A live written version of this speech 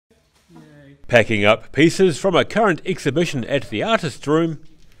Packing up pieces from a current exhibition at the Artist's Room,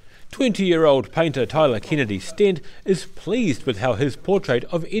 20-year-old painter Tyler Kennedy Stent is pleased with how his portrait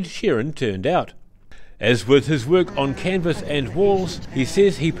of Ed Sheeran turned out. As with his work on canvas and walls, he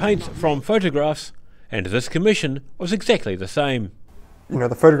says he paints from photographs, and this commission was exactly the same. You know,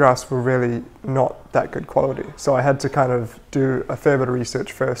 the photographs were really not that good quality, so I had to kind of do a fair bit of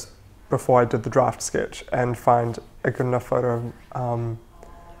research first before I did the draft sketch and find a good enough photo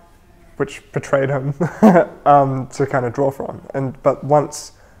which portrayed him to kind of draw from. But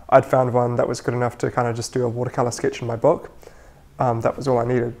once I'd found one that was good enough to kind of just do a watercolor sketch in my book, that was all I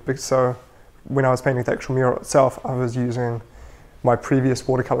needed. So when I was painting the actual mural itself, I was using my previous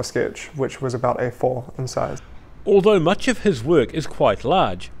watercolor sketch, which was about A4 in size. Although much of his work is quite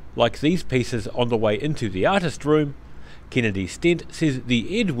large, like these pieces on the way into the Artist's Room, Kennedy Stent says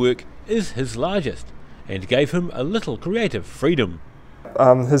the Ed work is his largest and gave him a little creative freedom.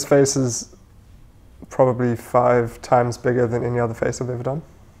 His face is probably 5 times bigger than any other face I've ever done,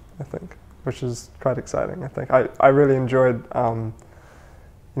 I think, which is quite exciting. I think I really enjoyed having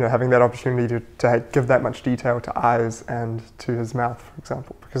that opportunity to give that much detail to eyes and to his mouth, for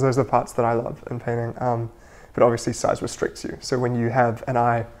example, because those are the parts that I love in painting. But obviously size restricts you. So when you have an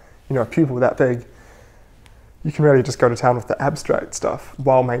eye, a pupil that big, you can really just go to town with the abstract stuff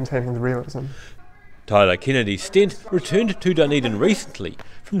while maintaining the realism. Tyler Kennedy Stent returned to Dunedin recently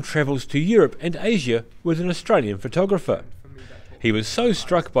from travels to Europe and Asia with an Australian photographer. He was so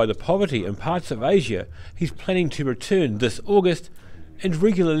struck by the poverty in parts of Asia, he's planning to return this August and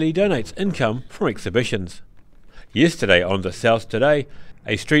regularly donates income from exhibitions. Yesterday on The South Today,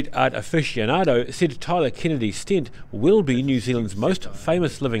 a street art aficionado said Tyler Kennedy Stent will be New Zealand's most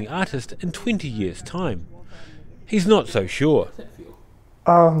famous living artist in 20 years' time. He's not so sure.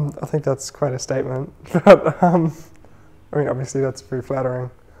 I think that's quite a statement, but I mean, obviously that's very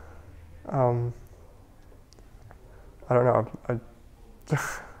flattering. I don't know.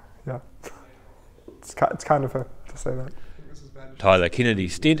 Yeah, it's kind of her to say that. Tyler Kennedy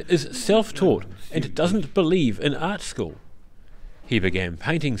Stent is self-taught and doesn't believe in art school. He began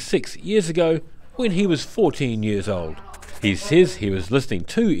painting 6 years ago when he was 14 years old. He says he was listening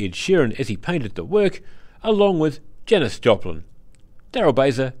to Ed Sheeran as he painted the work, along with Janis Joplin. Daryl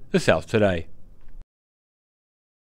Baser, The South Today.